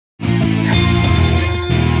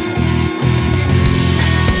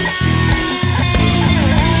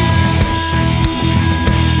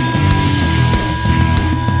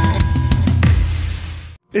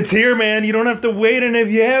It's here, man. You don't have to wait, and if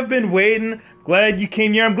you have been waiting, glad you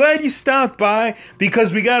came here. I'm glad you stopped by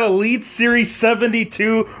because we got Elite Series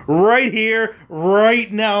 72 right here,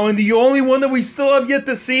 right now. And the only one that we still have yet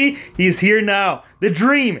to see, he's here now. The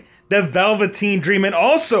Dream, the Velveteen Dream. And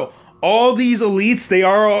also, all these elites, they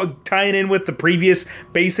are all tying in with the previous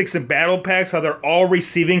basics and battle packs, how they're all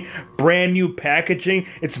receiving brand new packaging.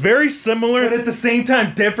 It's very similar, but at the same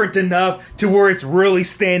time different enough to where it's really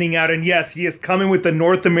standing out. And yes, he is coming with the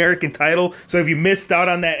North American title. So if you missed out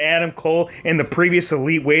on that Adam Cole and the previous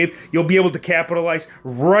Elite Wave, you'll be able to capitalize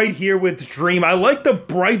right here with Dream. I like the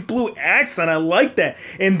bright blue accent. I like that.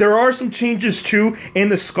 And there are some changes too in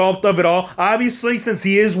the sculpt of it all. Obviously, since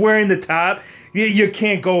he is wearing the top, you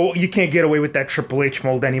can't get away with that Triple H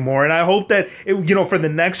mold anymore. And I hope that, for the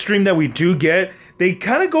next stream that we do get, they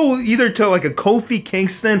kind of go either to like a Kofi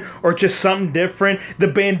Kingston or just something different. The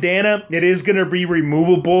bandana, it is going to be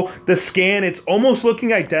removable. The scan, it's almost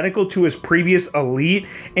looking identical to his previous Elite.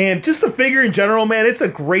 And just the figure in general, man, it's a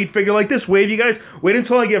great figure. Like this wave, you guys, wait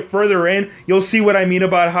until I get further in. You'll see what I mean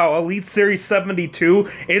about how Elite Series 72,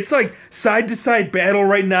 it's like side-to-side battle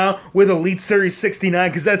right now with Elite Series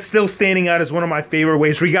 69 because that's still standing out as one of my favorite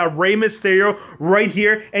waves. We got Rey Mysterio right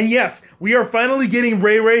here. And yes, we are finally getting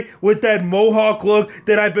Ray with that Mohawk look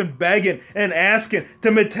that I've been begging and asking to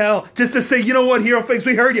Mattel just to say, you know what, Hero Fakes,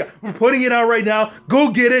 we heard you. We're putting it out right now.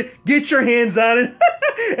 Go get it. Get your hands on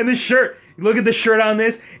it. And the shirt. Look at the shirt on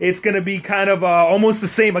this. It's going to be kind of almost the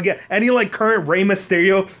same. Again, any like current Rey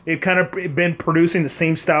Mysterio, they've kind of been producing the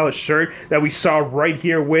same style of shirt that we saw right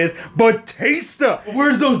here with Batista.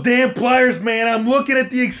 Where's those damn pliers, man? I'm looking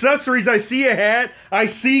at the accessories. I see a hat. I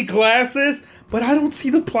see glasses. But I don't see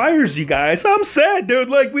the pliers, you guys. I'm sad, dude.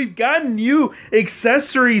 Like, we've gotten new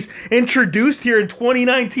accessories introduced here in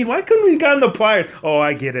 2019. Why couldn't we have gotten the pliers? Oh,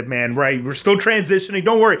 I get it, man. Right. We're still transitioning.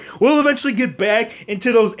 Don't worry. We'll eventually get back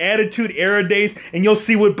into those Attitude Era days, and you'll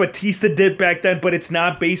see what Batista did back then, but it's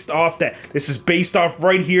not based off that. This is based off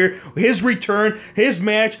right here. His return, his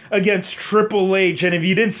match against Triple H. And if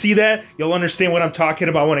you didn't see that, you'll understand what I'm talking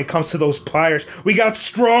about when it comes to those pliers. We got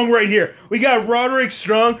Strong right here. We got Roderick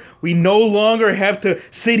Strong. We no longer have to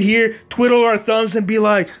sit here, twiddle our thumbs, and be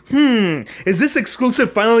like, is this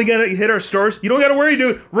exclusive finally going to hit our stores? You don't got to worry,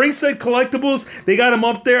 dude. Ringside Collectibles, they got them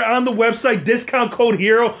up there on the website. Discount code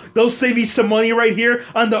HERO. They'll save you some money right here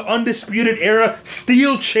on the Undisputed Era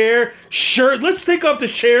steel chair shirt. Let's take off the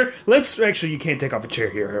chair. Actually, you can't take off a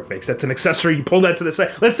chair here, Hero Fakes. That's an accessory. You pull that to the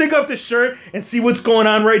side. Let's take off the shirt and see what's going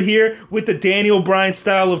on right here with the Daniel Bryan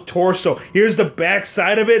style of torso. Here's the back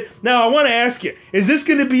side of it. Now, I want to ask you, is this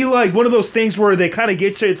going to be like one of those things where they kind of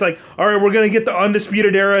get you? It's like, all right, we're going to get the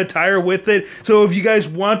Undisputed Era attire with it. So if you guys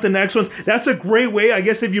want the next ones, that's a great way. I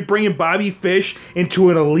guess if you're bringing Bobby Fish into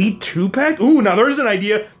an Elite 2-pack. Ooh, now there's an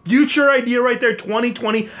idea. Future idea right there,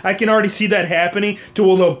 2020. I can already see that happening.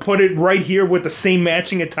 They'll put it right here with the same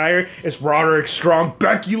matching attire as Roderick Strong.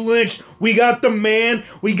 Becky Lynch. We got the man.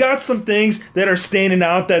 We got some things that are standing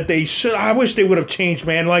out that they should. I wish they would have changed,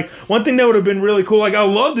 man. Like, one thing that would have been really cool. Like, I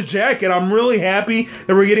love the jacket. I'm really happy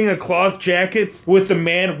that we're getting a cloth jacket with the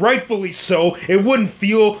man. Rightfully so. It wouldn't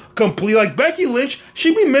feel complete. Like, Becky Lynch,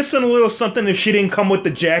 she'd be missing a little something if she didn't come with the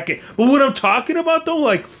jacket. But what I'm talking about, though,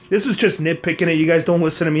 like, this is just nitpicking it. You guys don't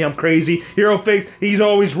listen to me. I'm crazy. Hero Fakes, he's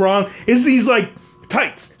always wrong. Is these, like,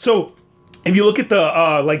 tights. So if you look at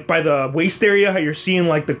the, like, by the waist area, how you're seeing,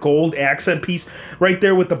 like, the gold accent piece right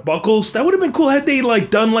there with the buckles, that would have been cool had they,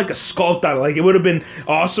 like, done, like, a sculpt on it. Like, it would have been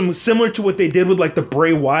awesome, similar to what they did with, like, the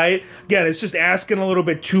Bray Wyatt. Again, it's just asking a little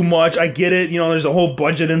bit too much. I get it. There's a whole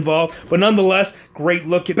budget involved. But nonetheless, great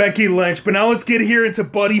look at Becky Lynch. But now let's get here into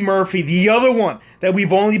Buddy Murphy, the other one that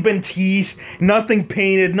we've only been teased. Nothing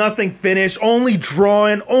painted, nothing finished, only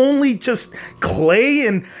drawing, only just clay,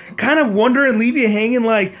 and kind of wonder and leave you hanging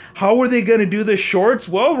like, how are they going to do the shorts?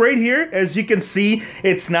 Well, right here, as you can see,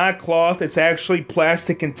 it's not cloth. It's actually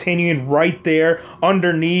plastic continuing right there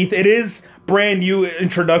underneath. It is brand new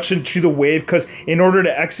introduction to the wave because in order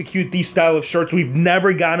to execute these style of shirts, we've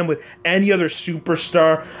never gotten them with any other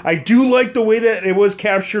superstar. I do like the way that it was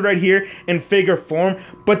captured right here in figure form,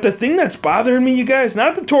 but the thing that's bothering me, you guys,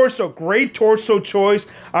 not the torso. Great torso choice.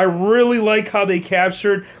 I really like how they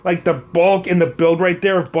captured like the bulk and the build right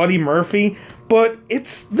there of Buddy Murphy, but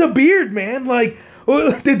it's the beard, man. Like,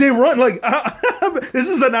 did they run? Like, this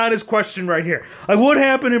is an honest question right here. Like, what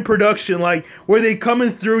happened in production? Like, were they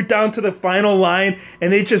coming through down to the final line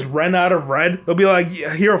and they just ran out of red? They'll be like,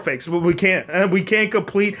 yeah, Hero Fakes, we can't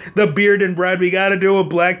complete the beard in red. We got to do a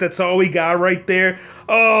black. That's all we got right there.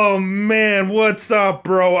 Oh, man, what's up,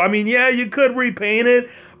 bro? I mean, yeah, you could repaint it,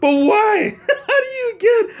 but why? do you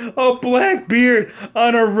get a black beard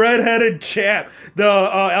on a redheaded chap? The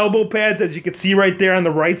elbow pads, as you can see right there on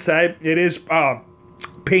the right side, it is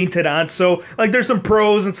painted on. So like there's some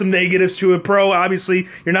pros and some negatives to it. Pro, obviously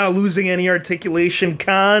you're not losing any articulation.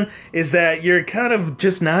 Con is that you're kind of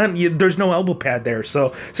just not, there's no elbow pad there.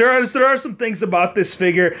 So there are some things about this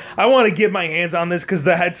figure. I want to get my hands on this because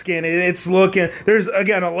the head scan, it's looking, there's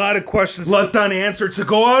again a lot of questions left unanswered. So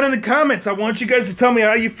go out in the comments. I want you guys to tell me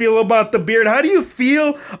how you feel about the beard. How do you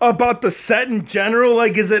feel about the set in general?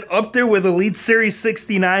 Like, is it up there with Elite Series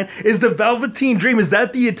 69? Is the Velveteen Dream, is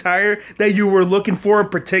that the attire that you were looking for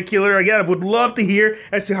in particular? Again, I would love to hear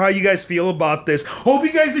as to how you guys feel about this. Hope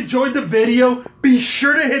you guys enjoyed the video. Be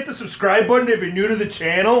sure to hit the subscribe button if you're new to the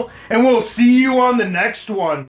channel, and we'll see you on the next one.